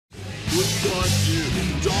We got you,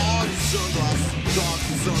 dogs on us,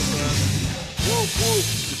 dogs on them. Whoop whoop,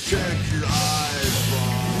 to take your eyes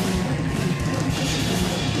from.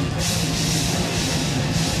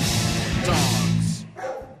 Dogs.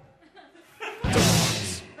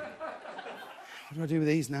 Dogs. What do I do with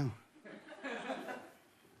these now?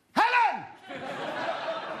 Helen!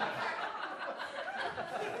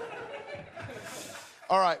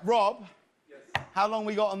 All right, Rob. How long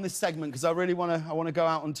we got on this segment? Because I really want to go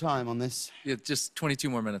out on time on this. Yeah, just 22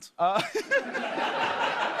 more minutes. Of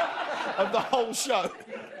the whole show.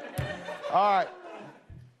 All right.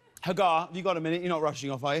 Hagar, have you got a minute? You're not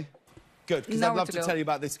rushing off, are you? Good, because I'd love to tell you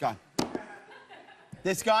about this guy.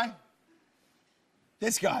 This guy.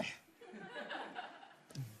 This guy.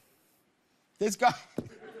 This guy.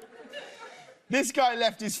 This guy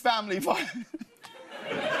left his family via...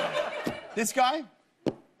 This guy?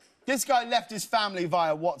 This guy left his family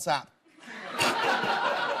via WhatsApp.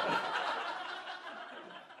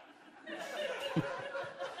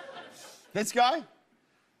 This guy?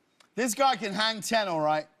 This guy can hang 10, all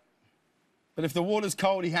right. But if the water's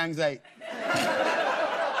cold, he hangs 8.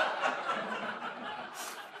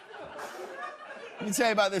 Let me tell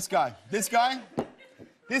you about this guy. This guy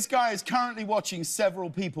is currently watching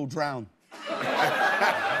several people drown.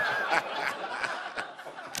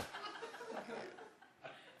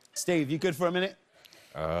 Steve, you good for a minute?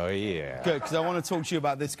 Oh, yeah. Good, because I want to talk to you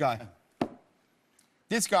about this guy.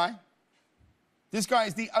 This guy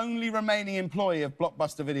is the only remaining employee of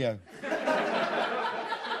Blockbuster Video.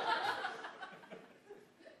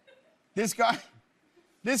 This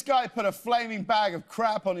guy put a flaming bag of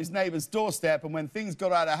crap on his neighbor's doorstep, and when things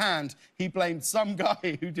got out of hand, he blamed some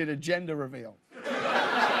guy who did a gender reveal.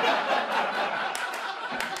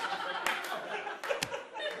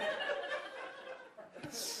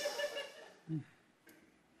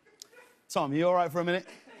 Tom, you all right for a minute?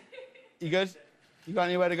 You good? You got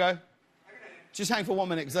anywhere to go? Just hang for 1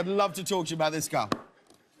 minute, because I'd love to talk to you about this gal.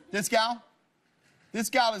 This gal? This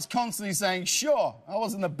gal is constantly saying, sure, I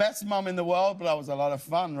wasn't the best mum in the world, but I was a lot of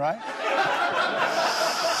fun, right?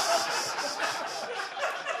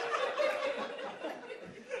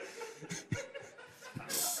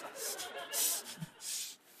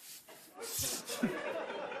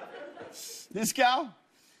 This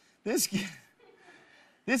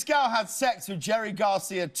gal had sex with Jerry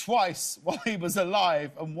Garcia twice while he was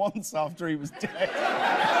alive and once after he was dead.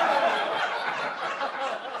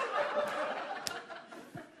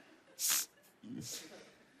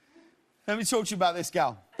 Let me talk to you about this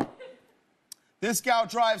gal. This gal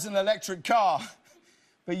drives an electric car,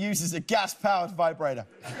 but uses a gas-powered vibrator.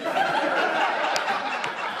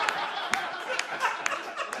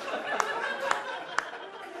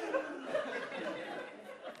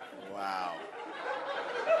 Wow.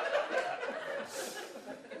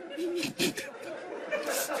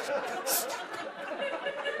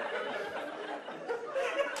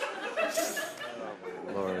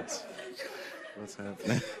 Oh, Lord. What's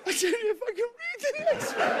happening? I don't know if I can read the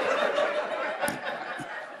next one.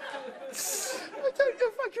 I don't know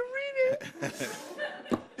if I can read it.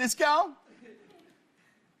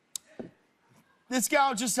 This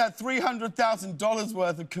gal just had $300,000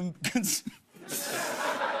 worth of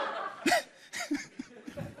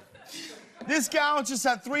This gal just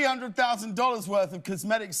had $300,000 worth of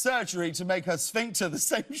cosmetic surgery to make her sphincter the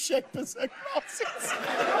same shape as her glasses.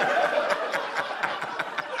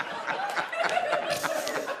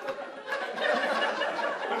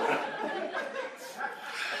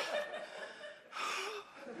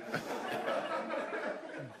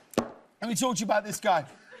 Let me talk to you about this guy.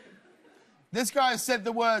 This guy has said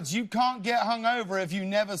the words, "You can't get hungover if you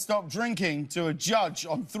never stop drinking," to a judge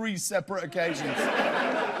on 3 separate occasions.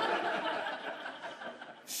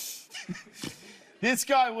 This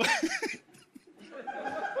guy will...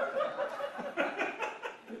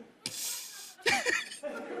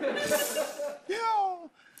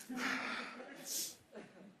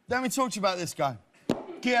 Let me talk to you about this guy.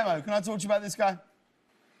 Guillermo, can I talk to you about this guy?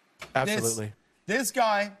 Absolutely. This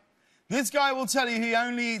guy will tell you he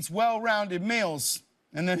only eats well-rounded meals,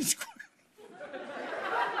 and then it's...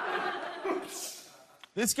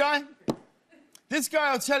 This guy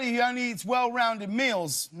will tell you he only eats well-rounded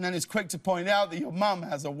meals, and then is quick to point out that your mum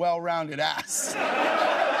has a well-rounded ass.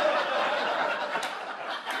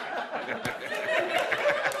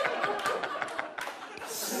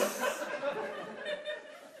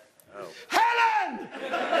 Helen!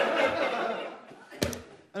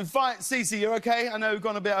 And fine, Cece, you're okay? I know we've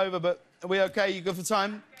gone a bit over, but are we okay? You good for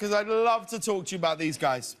time? Because I'd love to talk to you about these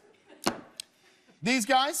guys. These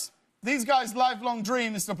guys' lifelong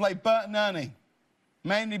dream is to play Bert and Ernie.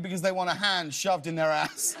 Mainly because they want a hand shoved in their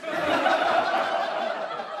ass.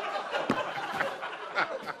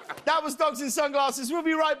 That was Dogs in Sunglasses. We'll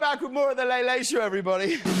be right back with more of the Lay Lay Show,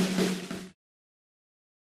 everybody.